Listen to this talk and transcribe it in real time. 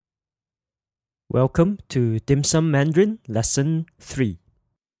Welcome to Dim Sum Mandarin Lesson 3.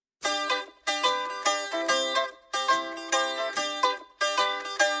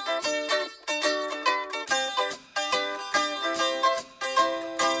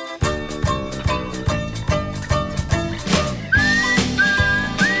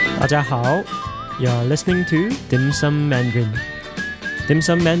 You're listening to Dim Sum Mandarin. Dim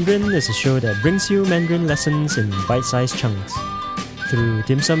Sum Mandarin is a show that brings you Mandarin lessons in bite-sized chunks. Through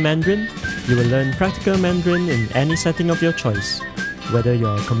Dim Sum Mandarin, you will learn practical Mandarin in any setting of your choice, whether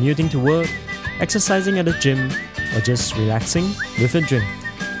you're commuting to work, exercising at the gym, or just relaxing with a drink.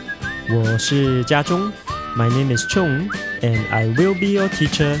 我是家中, my name is Chung, and I will be your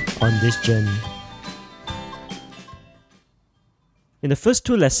teacher on this journey. In the first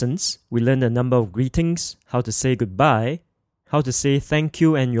two lessons, we learned a number of greetings, how to say goodbye, how to say thank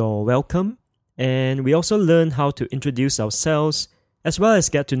you and you're welcome, and we also learned how to introduce ourselves as well as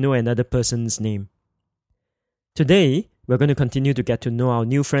get to know another person's name. Today, we're going to continue to get to know our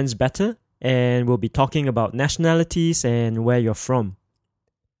new friends better, and we'll be talking about nationalities and where you're from.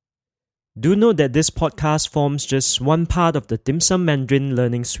 Do note that this podcast forms just one part of the Dim Sum Mandarin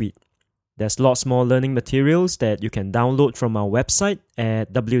Learning Suite. There's lots more learning materials that you can download from our website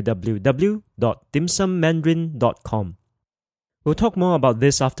at www.dimsummandarin.com. We'll talk more about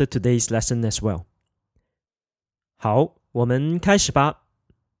this after today's lesson as well. 好，我们开始吧。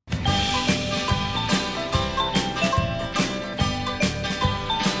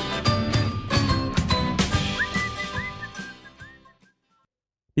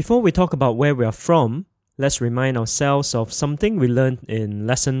Before we talk about where we are from, let's remind ourselves of something we learned in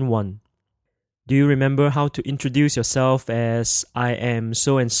Lesson 1. Do you remember how to introduce yourself as I am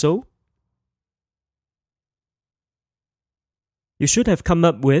so-and-so? You should have come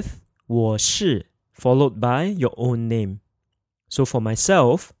up with 我是 followed by your own name. So for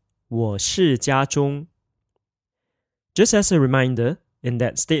myself, 我是家中. Just as a reminder, in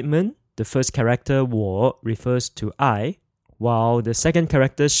that statement, the first character 我 refers to I, while the second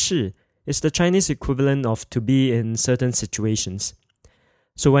character 是 is the Chinese equivalent of to be in certain situations.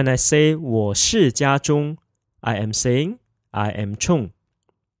 So when I say 我是家中, I am saying I am Chung.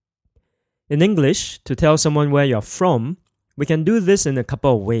 In English, to tell someone where you're from, we can do this in a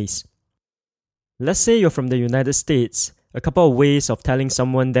couple of ways. Let's say you're from the United States. A couple of ways of telling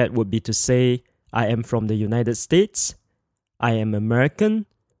someone that would be to say, I am from the United States, I am American,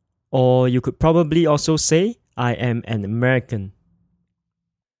 or you could probably also say, I am an American.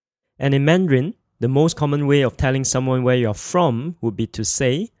 And in Mandarin, the most common way of telling someone where you're from would be to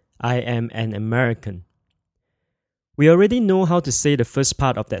say, I am an American. We already know how to say the first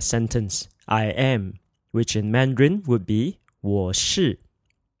part of that sentence, I am, which in Mandarin would be 我是.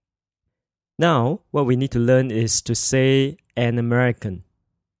 Now, what we need to learn is to say an American.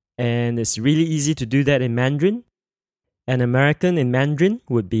 And it's really easy to do that in Mandarin. An American in Mandarin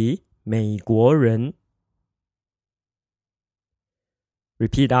would be 美国人.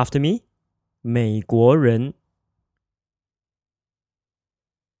 Repeat after me. 美国人.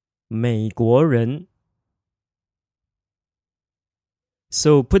 美国人.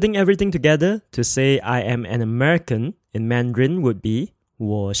 So putting everything together to say I am an American in Mandarin would be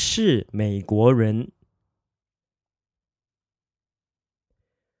我是美国人.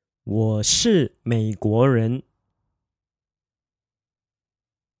 我是美国人.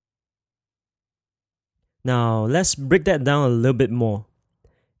 Now, let's break that down a little bit more.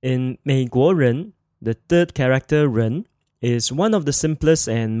 In 美国人, the third character 人 is one of the simplest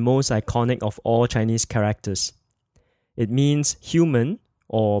and most iconic of all Chinese characters. It means human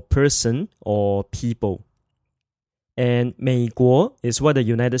or person or people. And 美国 is what the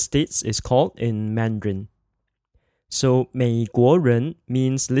United States is called in Mandarin. So 美国人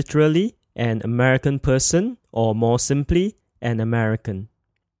means literally an American person, or more simply, an American.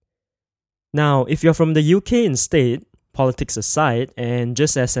 Now, if you're from the UK instead, politics aside, and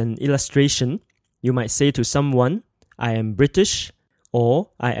just as an illustration, you might say to someone, I am British,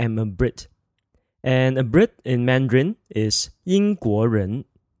 or I am a Brit. And a Brit in Mandarin is 英国人.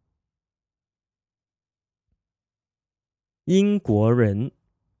 英国人.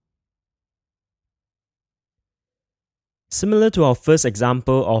 Similar to our first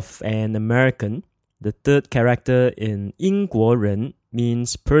example of an American, the third character in 英国人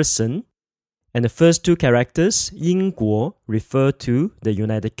means person, and the first two characters, 英国, refer to the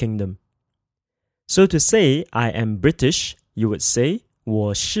United Kingdom. So to say I am British, you would say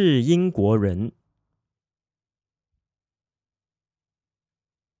我是英国人.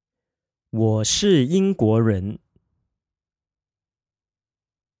 我是英国人.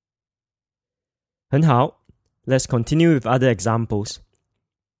 很好. Let's continue with other examples.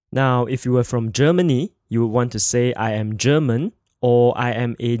 Now, if you were from Germany, you would want to say I am German or I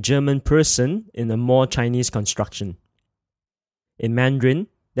am a German person in a more Chinese construction. In Mandarin,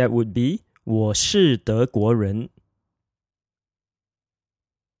 that would be 我是德国人。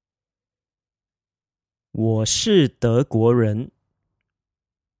我是德国人。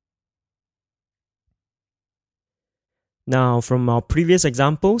Now, from our previous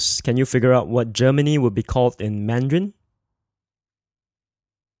examples, can you figure out what Germany would be called in Mandarin?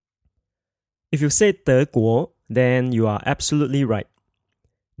 If you say 德国, then you are absolutely right.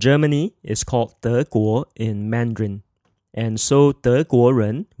 Germany is called 德国 in Mandarin, and so 德国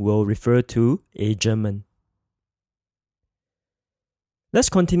人 will refer to a German. Let's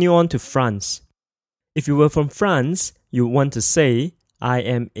continue on to France. If you were from France, you would want to say, I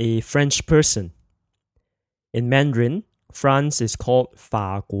am a French person. In Mandarin, France is called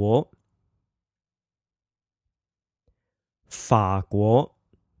法国。法国。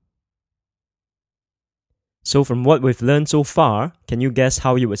So from what we've learned so far, can you guess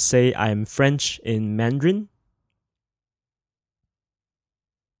how you would say I am French in Mandarin?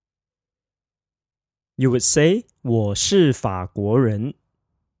 You would say 我是法国人。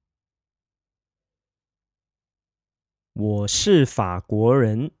我是法国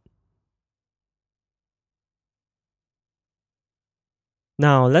人。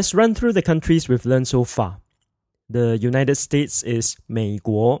Now, let's run through the countries we've learned so far. The United States is 美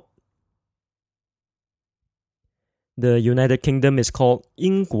国。The United Kingdom is called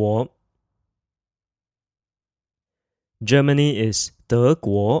英国。Germany is 德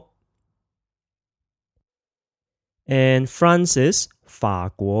国。And France is 法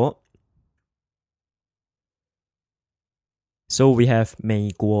国。So we have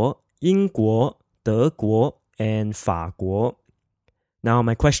美国、英国、德国 and 法国。Now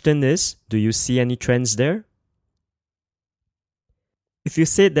my question is, do you see any trends there? If you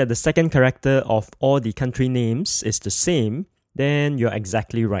said that the second character of all the country names is the same, then you're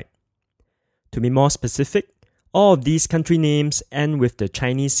exactly right. To be more specific, all of these country names end with the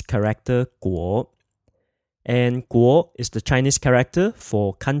Chinese character 国. And 国 is the Chinese character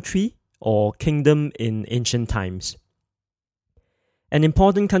for country or kingdom in ancient times. An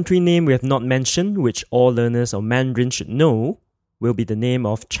important country name we have not mentioned, which all learners of Mandarin should know, will be the name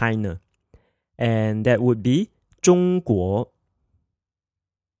of China. And that would be 中国。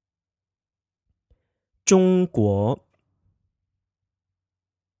中国。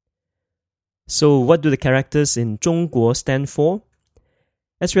So what do the characters in 中国 stand for?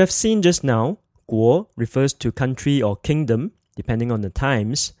 As we have seen just now, 国 refers to country or kingdom, depending on the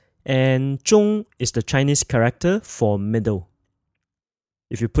times, and 中 is the Chinese character for middle.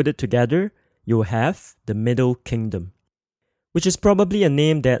 If you put it together, you'll have the Middle Kingdom, which is probably a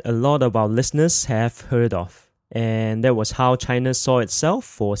name that a lot of our listeners have heard of. And that was how China saw itself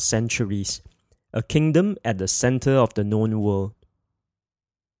for centuries, a kingdom at the center of the known world.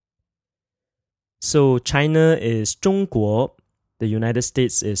 So China is 中国, the United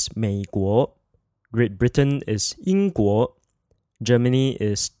States is 美国, Great Britain is 英国, Germany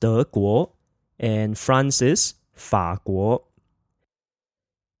is 德国, and France is 法国.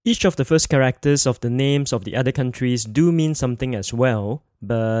 Each of the first characters of the names of the other countries do mean something as well,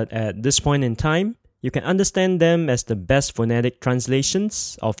 but at this point in time, you can understand them as the best phonetic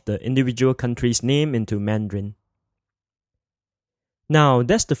translations of the individual country's name into Mandarin. Now,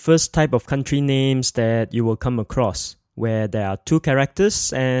 that's the first type of country names that you will come across, where there are two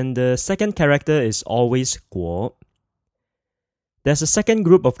characters and the second character is always 国. There's a second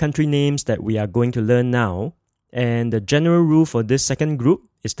group of country names that we are going to learn now, and the general rule for this second group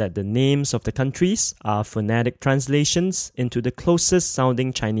is that the names of the countries are phonetic translations into the closest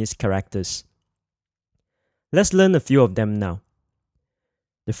sounding Chinese characters. Let's learn a few of them now.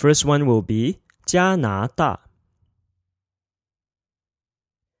 The first one will be 加拿大.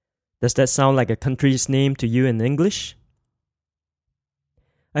 Does that sound like a country's name to you in English?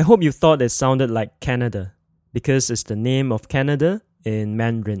 I hope you thought it sounded like Canada, because it's the name of Canada in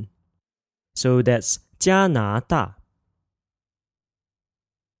Mandarin. So that's 加拿大。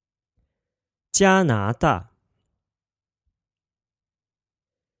加拿大。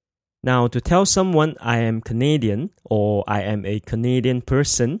Now, to tell someone I am Canadian or I am a Canadian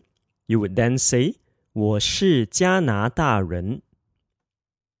person, you would then say 我是加拿大人。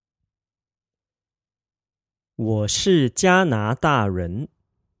我是加拿大人。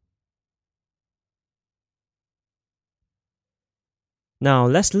Now,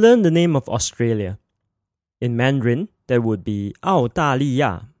 let's learn the name of Australia. In Mandarin, that would be 澳大利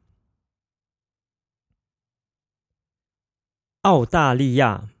亚。澳大利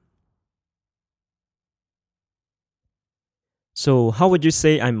亚。So how would you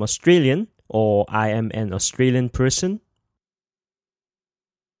say I'm Australian or I am an Australian person?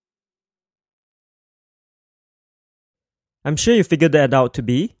 I'm sure you figured that out to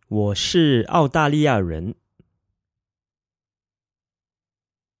be 我是澳大利亚人。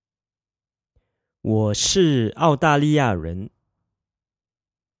我是澳大利亚人。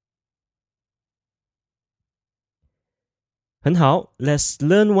很好 ，Let's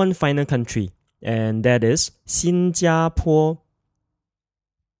learn one final country, and that is 新加坡。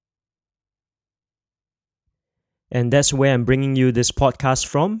And that's where I'm bringing you this podcast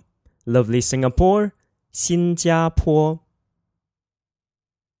from, lovely Singapore, 新加坡。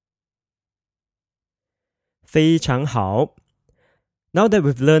非常好。Now that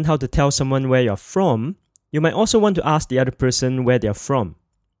we've learned how to tell someone where you're from, you might also want to ask the other person where they're from.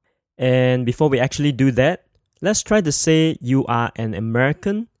 And before we actually do that, let's try to say you are an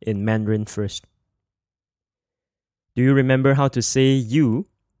American in Mandarin first. Do you remember how to say you?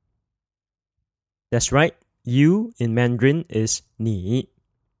 That's right, you in Mandarin is 你.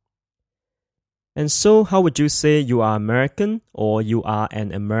 And so, how would you say you are American or you are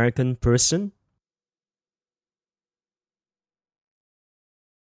an American person?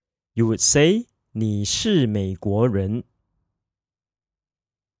 You would say 你是美国人。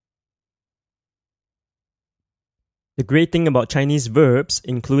The great thing about Chinese verbs,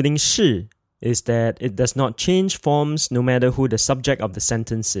 including 是, is that it does not change forms no matter who the subject of the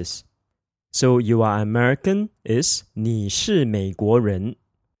sentence is. So you are American is 你是美国人。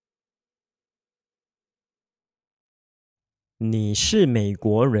你是美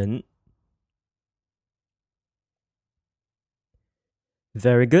国人。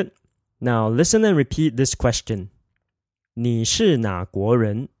Very good. Now listen and repeat this question. 你是哪国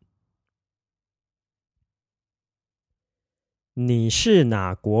人？你是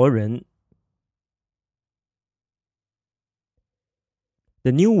哪国人？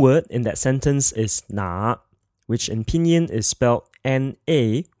 The new word in that sentence is 哪, which in Pinyin is spelled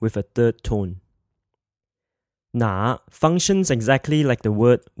N-A with a third tone. 哪 functions exactly like the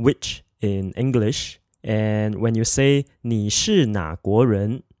word which in English, and when you say 你是哪国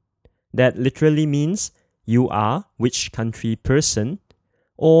人, that literally means you are which country person,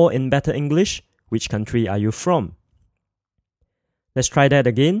 or in better English, which country are you from? Let's try that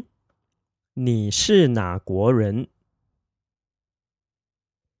again. 你是哪国人？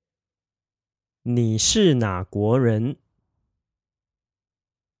你是哪国人？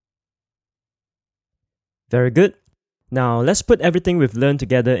 Very good. Now let's put everything we've learned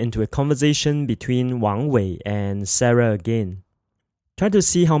together into a conversation between Wang Wei and Sarah again. Try to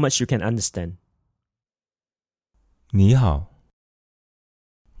see how much you can understand. 你好。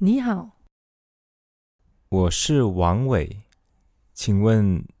你好。我是王伟，请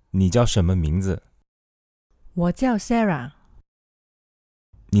问你叫什么名字？我叫 Sarah。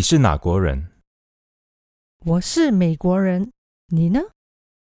你是哪国人？我是美国人。你呢？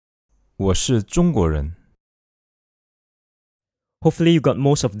我是中国人。Hopefully you got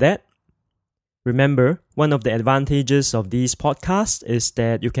most of that. Remember, one of the advantages of these podcasts is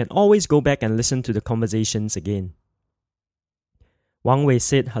that you can always go back and listen to the conversations again. Wang Wei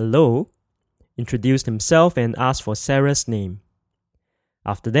said hello, introduced himself and asked for Sarah's name.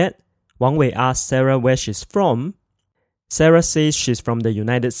 After that, Wang Wei asked Sarah where she's from. Sarah says she's from the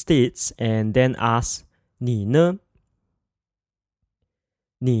United States and then asks, 你呢?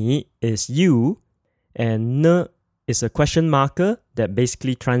 你 is you, and 呢 is a question marker that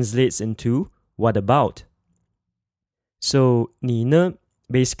basically translates into what about. So 你呢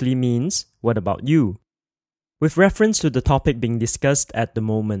basically means what about you, with reference to the topic being discussed at the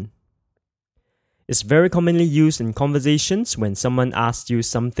moment. It's very commonly used in conversations when someone asks you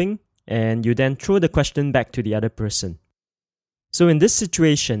something and you then throw the question back to the other person. So in this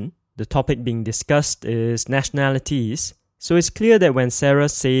situation, the topic being discussed is nationalities, so it's clear that when Sarah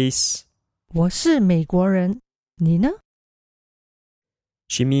says 我是美国人，你呢？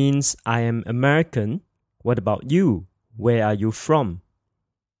 she means I am American. What about you? Where are you from?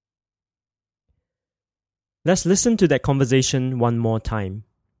 Let's listen to that conversation one more time.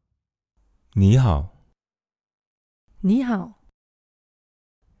 你好。你好。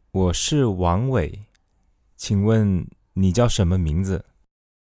我是王伟，请问你叫什么名字？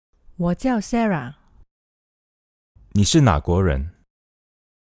我叫 Sarah。你是哪国人？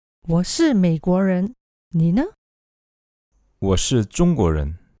我是美国人。你呢？我是中国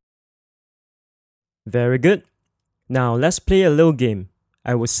人。Very good. Now let's play a little game.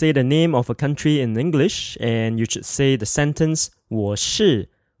 I will say the name of a country in English and you should say the sentence 我是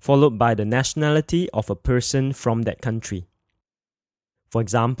followed by the nationality of a person from that country. For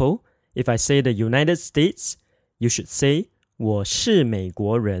example, if I say the United States, you should say 我是美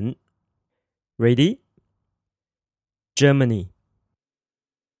国人。Ready? Germany.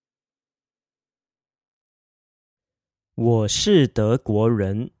 我是德国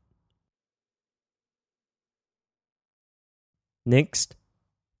人。Next,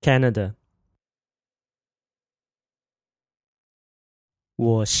 Canada.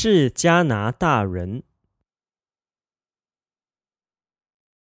 我是加拿大人。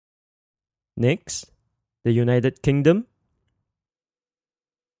Next, the United Kingdom.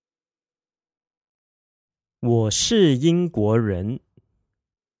 我是英国人。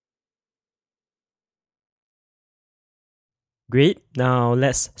Great, now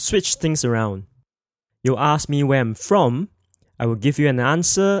let's switch things around. You ask me where I'm from, I will give you an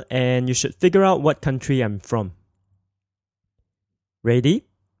answer and you should figure out what country I'm from. Ready?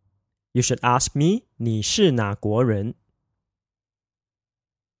 You should ask me, 你是哪国人？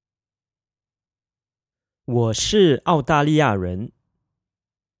我是澳大利亚人。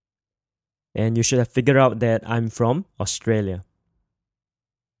And you should have figured out that I'm from Australia.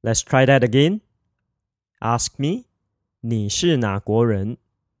 Let's try that again. Ask me, 你是哪国人？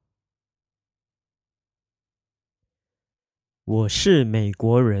我是美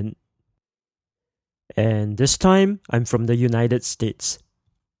国人。And this time, I'm from the United States.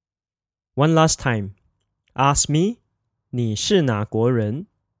 One last time. Ask me, 你是哪国人？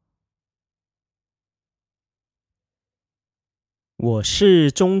我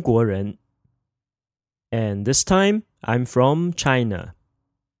是中国人。And this time, I'm from China.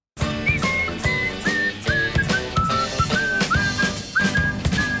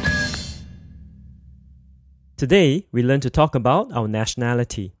 Today, we learn to talk about our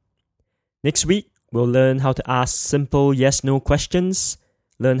nationality. Next week, we'll learn how to ask simple yes-no questions,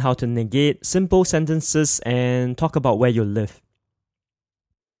 learn how to negate simple sentences, and talk about where you live.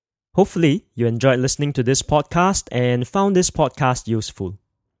 Hopefully, you enjoyed listening to this podcast and found this podcast useful.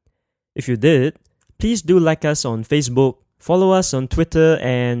 If you did, please do like us on Facebook, follow us on Twitter,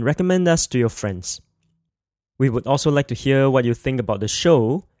 and recommend us to your friends. We would also like to hear what you think about the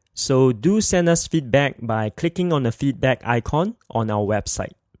show, so do send us feedback by clicking on the feedback icon on our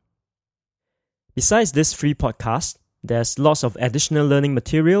website. Besides this free podcast, there's lots of additional learning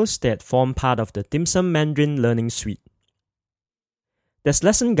materials that form part of the Dim Sum Mandarin Learning Suite. There's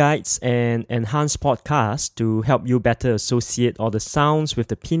lesson guides and enhanced podcasts to help you better associate all the sounds with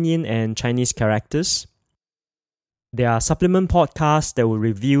the pinyin and Chinese characters. There are supplement podcasts that will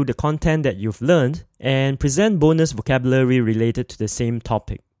review the content that you've learned and present bonus vocabulary related to the same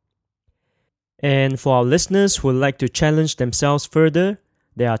topic. And for our listeners who would like to challenge themselves further,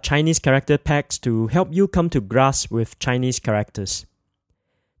 there are Chinese character packs to help you come to grasp with Chinese characters.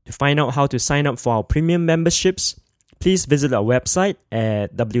 To find out how to sign up for our premium memberships, please visit our website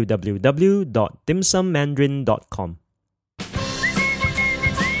at www.dimsummandarin.com.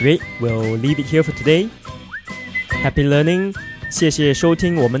 Great, we'll leave it here for today. Happy learning! 谢谢收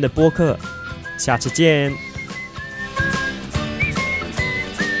听我们的播客，下次见。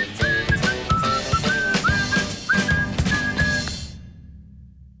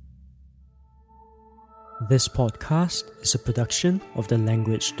This podcast is a production of the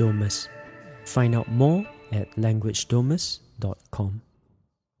Language Domus. Find out more at languagedomus.com.